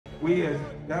Weird,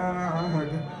 dog.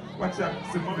 Watch out,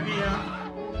 Somalia.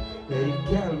 Hey,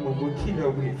 girl, mo go kill her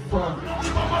with fun.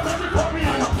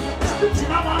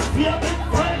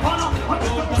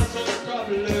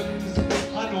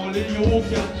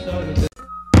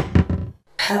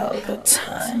 Pelpa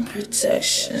time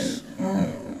protection.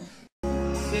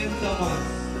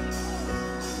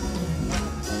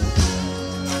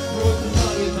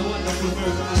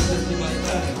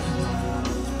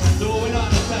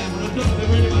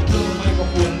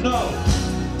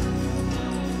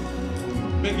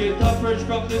 Me get up fresh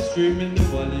from the stream in the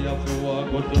valley of the walk.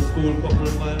 Go to school,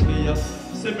 couple mile me up.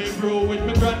 See me bro with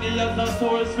me granny as a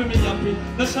source for me happy.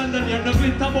 No chandelier, no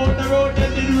glitter about the road,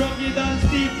 then it rugged and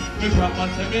steep. Me grandma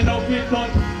say me no fit on.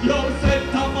 Yo,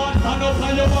 St. Thomas, stand up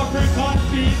on your African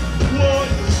feet. Boy,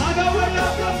 I know where you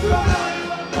come from.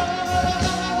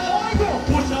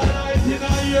 Push a light in a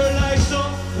ear like so.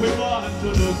 We want to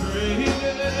look great.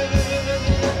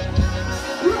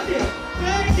 Ready?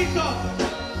 Take it up.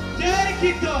 Take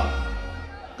it up!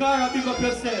 Cara, big up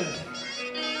yourself.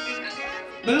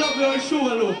 Me love your show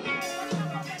look.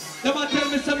 Them a tell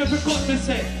me say me fi cut me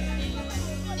say.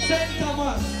 St.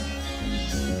 Thomas.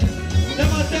 Them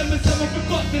a tell me say me fi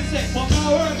cut me say. But me a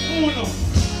work for no.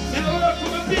 Me a work for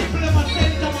me people them a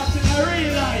St. Thomas in a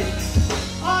real life.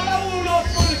 All the who love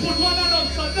money put one hand up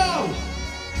so now.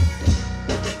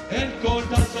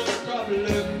 Encounter some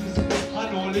problems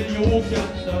and only you can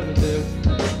solve them.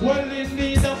 Well in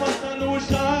need of a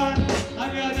solution,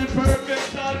 and you're the perfect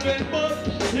solvent. But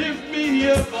if me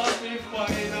here got me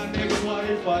fine and next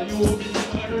wife and you be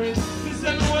married, me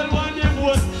say me well want them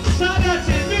both. Shout that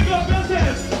shit, pick up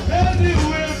yourself.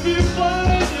 Anywhere we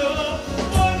find you,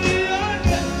 money and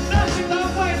it. That shit I'm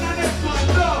fine and next one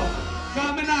now.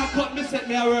 Cause me now cut me set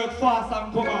me a work fast and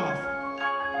come off.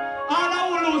 All I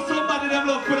will lose somebody them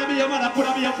love, could I be your mother, could I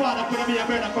be your father, could I be your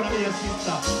brother, could I be your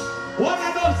sister. One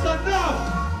of those so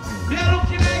now. They are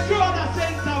looking at a crowd at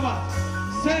St. Thomas.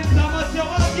 St. Thomas, you're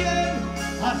again.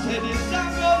 I said it's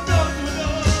time goes down to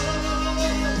door.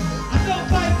 I don't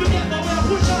fight together, we are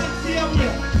pushing and see a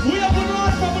way. We are going to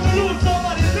run from the lose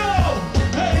somebody, no.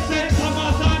 Hey, St.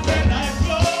 Thomas, and then I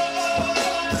go.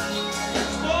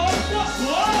 Oh,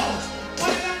 wow.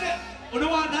 Who do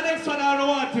want the next one, I don't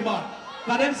want him back.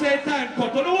 Let them say time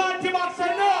cut. Who do want him back,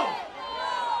 say no.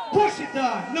 Push it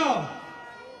on, no.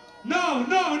 No,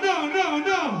 no, no, no,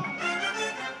 no.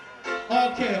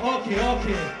 Okay.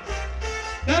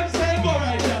 Them say go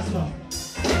right there, sir.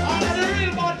 All of the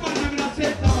real bad man, them not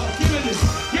say, Thomas, give me this.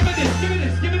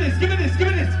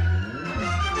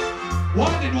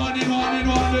 One in.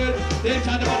 They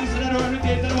try to body so that they're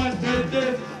irritated and one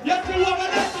dead. Yes, you want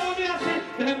that so me, I see.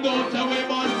 Them don't away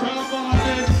man from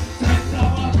morning. Say,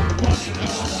 Thomas, what's in the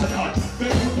matter?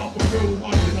 They put up a real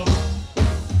one, you know.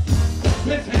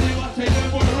 They say they must say them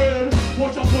for the real.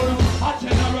 Watch out for them, a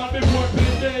general before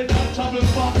payday and travel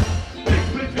fast. Big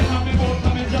flipping on me boat,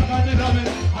 I'm in jack and in a man.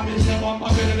 I'm in say mama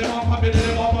belly,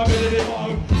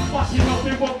 Passing up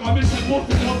the book, I'm in say put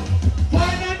it up.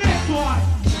 Find the next one,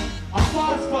 a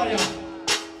fast fire.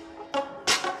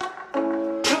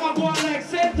 Never go on like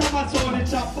St. Thomas on the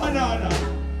chop banana.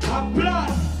 I'm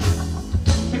blood.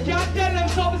 You can't tell them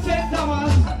something St.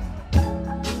 Thomas.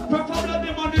 Perform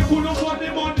the money, cool up on the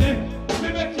money. Me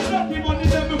make you dirty money,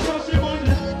 then me crush the money.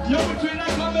 You between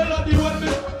like a melody when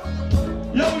me.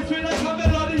 You between like a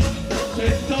melody.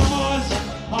 St. Thomas,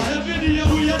 I have video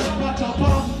we are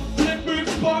chopper. Flip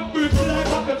bricks, pump bricks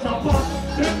like a chopper.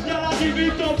 Them gyal give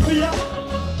it up for ya.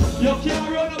 You can't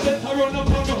run a better run up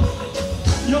and go.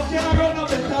 You can't run a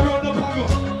better run up and go.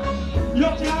 You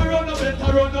can't run a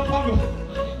better run up and go.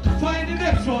 Find the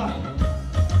next one.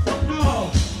 No.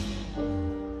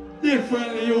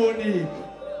 Differently unique.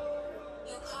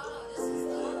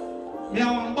 Me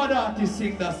and one bad artist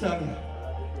sing that song.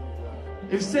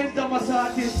 If St. Thomas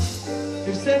artist,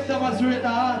 if St. Thomas rate the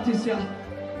artist, yeah,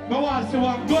 I want to see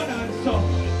one gun and so.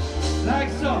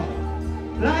 Like so.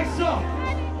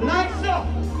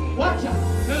 Watch out.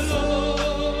 Hello.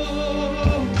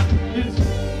 It's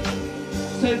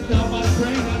St. Thomas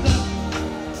praying at us.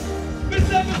 Me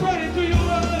say me praying to you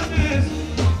honest.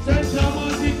 St.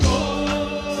 Thomas he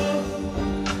goes.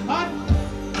 And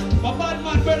my bad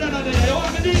man brother not there. You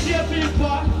want me DJ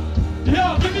people? Yo,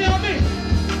 give me a mix.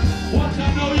 Watch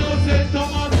out now, you St.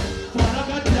 Thomas. Father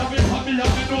God, you have me family, you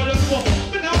have me know them more.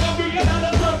 Me now gonna bring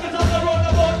another circus on the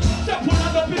roundabout. Step on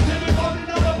the pit, me family,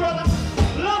 another brother.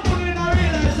 Love me in a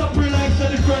real life, so free like the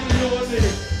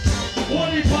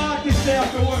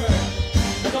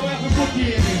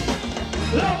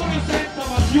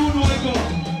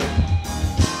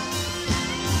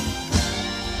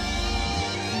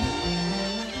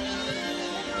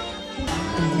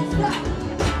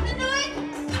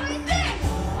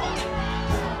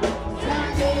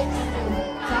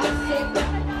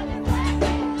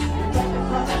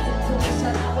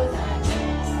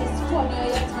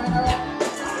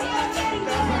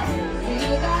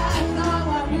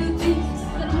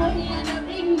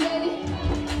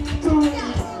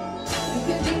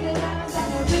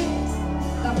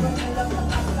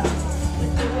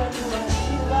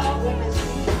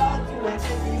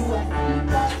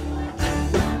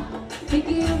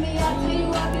Forgive me, I tell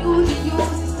you I be who you use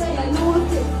to say I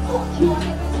lose it. Fuck you, I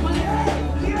never smile.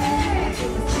 Yeah.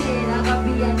 I'm gonna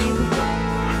be a nigga.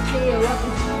 Say what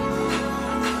is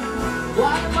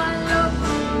why my love?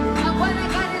 I'm gonna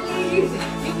gotta leave.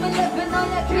 If my living on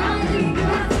the ground, you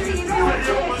can't see me. So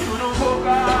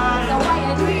why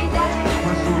you doing that?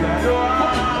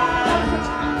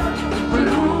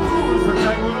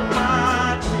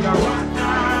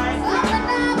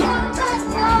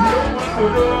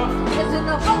 Listen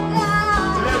to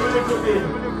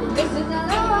listen to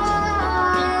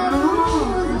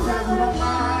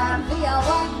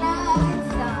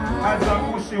as a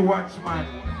pushy watchman,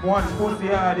 one pussy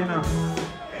hard, you know.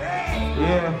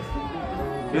 Yeah.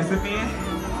 You see me?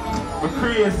 We're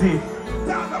crazy.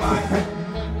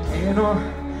 You know,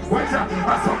 watch out. I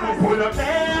saw me pull up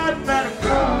there and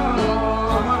go.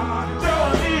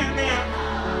 Don't leave me.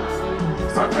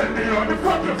 So tell me how the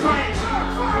fuck you find.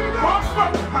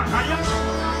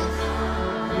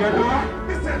 You know?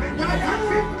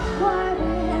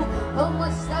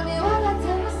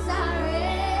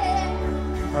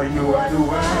 You are the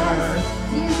worst.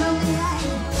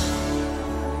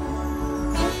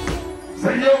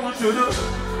 Say you want to do.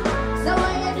 So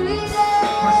why you doing it?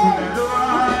 What should I do?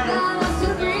 What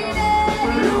you breathing?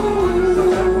 So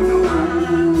I put the one.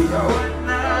 We are one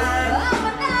night.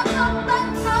 I'm not come back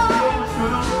now.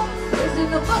 This is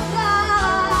the fuck up.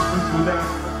 What should I?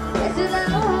 This is the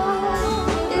one.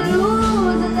 You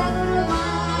lose and I'm the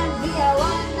one. We are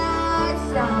one night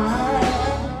stand.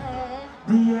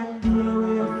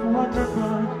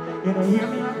 You don't hear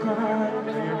me a call.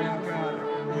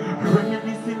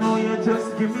 Reminiscing, oh, you just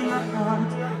give me a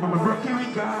heart. I'm a broken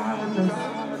regardless.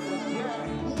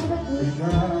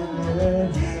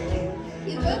 Regardless.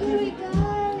 You broke me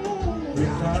regardless.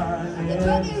 You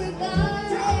broke me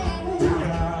regardless.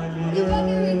 You broke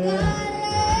me regardless.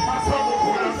 I saw the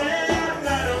poor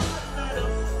man,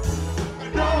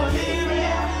 don't leave me.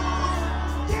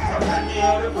 So tell me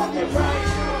how the fuck you find.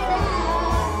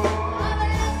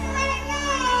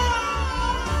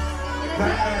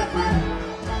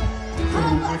 How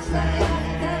much time?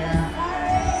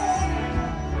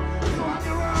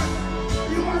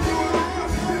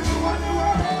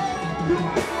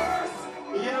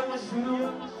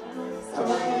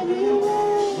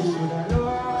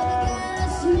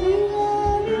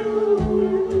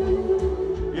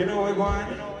 You know what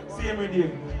going? Same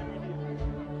rhythm.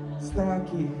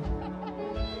 Starkey.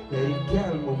 Hey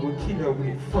girl, move a killer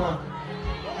with fuck.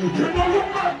 You know you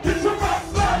might get your back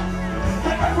back.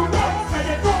 And everyone say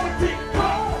you don't think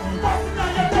back. But now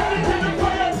you're ready to the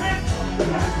fire pit.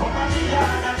 Come on the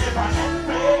yard and never end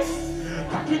face.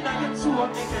 Cocky now you two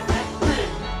up in the next bit.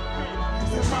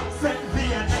 The man sent me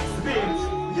a next bitch.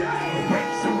 When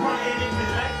she ride in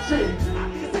electric.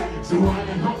 She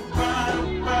wanna look by,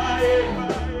 look by,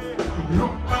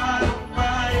 look by, look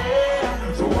by.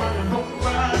 She wanna look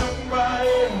by, look by,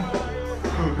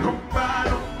 look by,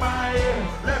 look by.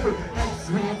 Level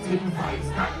X-rated vibes,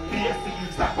 not basic.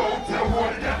 Stop out your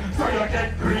water, so you get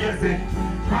crazy.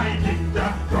 Finding the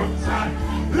junction.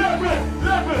 Level.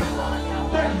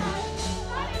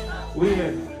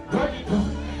 Weird. Don't it go?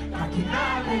 Cocky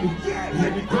now, baby.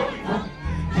 Let me go.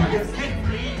 You get skin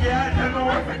clean, yeah. Never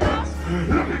work for touch.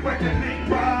 Love it when you lean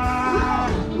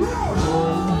back.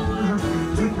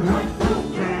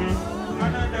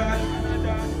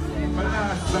 My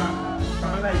last song. My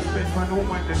life spent my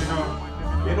woman, you know.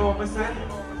 You know what I'm saying?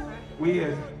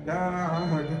 Weird.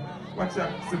 Dog. Watch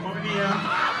out. Some money here.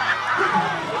 Some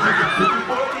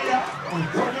money here.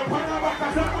 Turn your phone back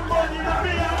and some money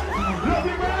here. Love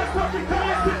it when I stop it because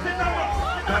you're sitting there.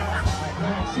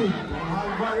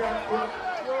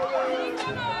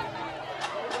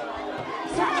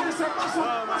 Somebody say mash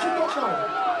up now.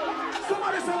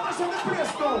 Somebody say mash up the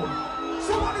place now.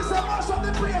 Somebody say mash up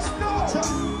the place now.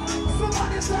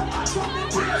 Somebody say mash up the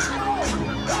place now.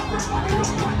 Everybody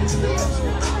look on the stage.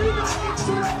 We don't need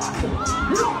to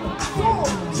run.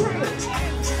 1, 2, 3.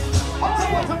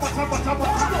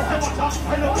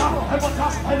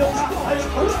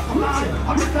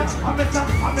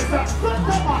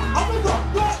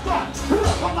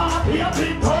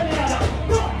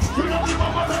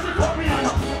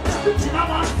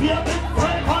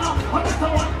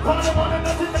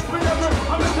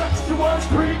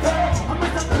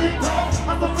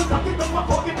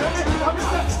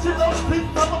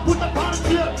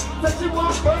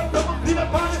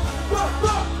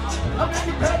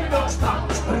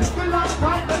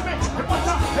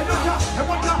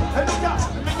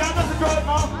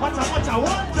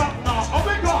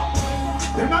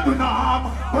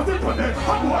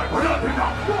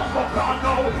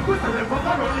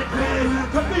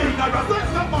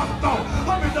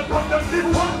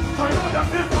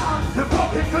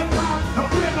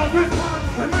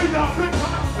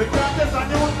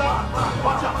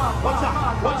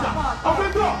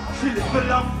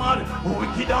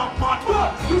 damn mad.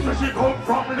 You say she come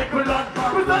from little land.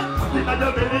 Present in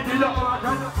your belly, give your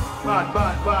organ. Bad.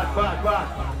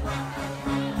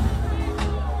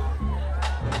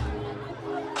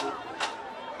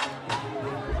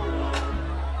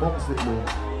 Bounce it low.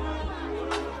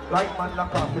 Like man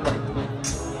knock off the light.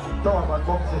 Tower man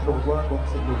bounce it low. Go and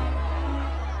bounce it low.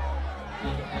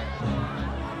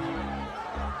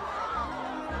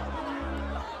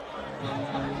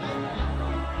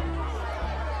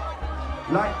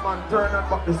 Light man turn and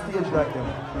back the stage right there.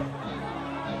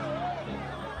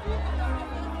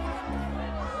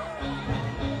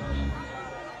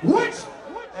 Which?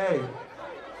 Hey.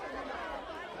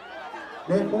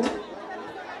 Then move.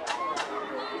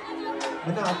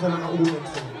 I'm not telling you who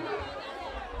it's in.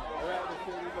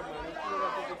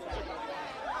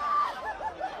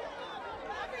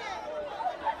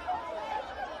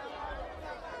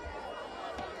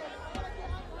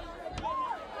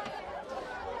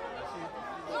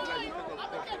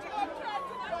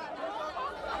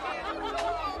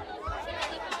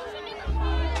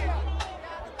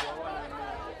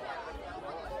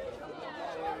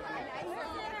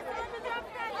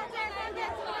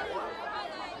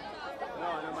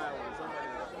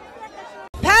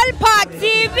 Pelpa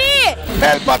TV!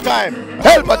 Pelpa time!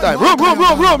 Pelpa time! Room!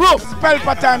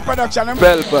 Pelpa time production!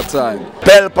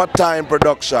 Pelpa time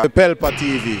production! Pelpa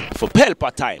TV! For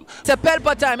Pelpa time! It's a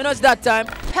Pelpa time, you know it's that time.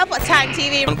 Pelpa time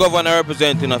TV! I'm governor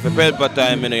representing of Pelpa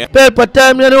time, you know. Pelpa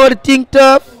time, you know what I think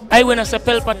tough? I when I say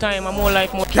Pelpa time, I'm more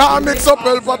like more. Can't mix up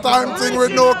Pelpa time thing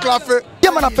with no coffee.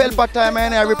 Yeah, man, a Pelpa time,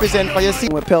 and I represent for you. See,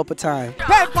 we're Pelpa time.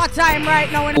 Pelpa time right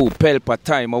now. Oh, Pelpa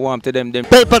time, I want to them.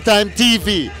 Pelpa time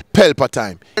TV. Pelpa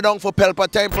time. You're down for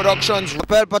Pelpa time productions.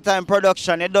 Pelpa time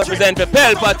production. It does Present for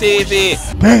Pelpa TV.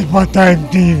 Pelpa time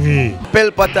TV.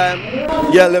 Pelpa time.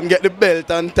 Yeah, let them get the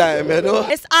belt on time, you know.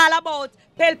 It's all about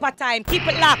Pelpa time. Keep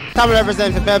it locked. Come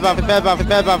represent for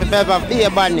Pelpa, be a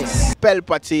badness.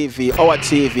 Pelpa TV, our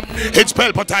TV. It's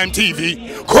Pelpa time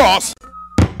TV. Cross.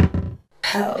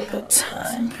 Pelpa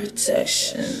time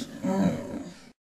protection.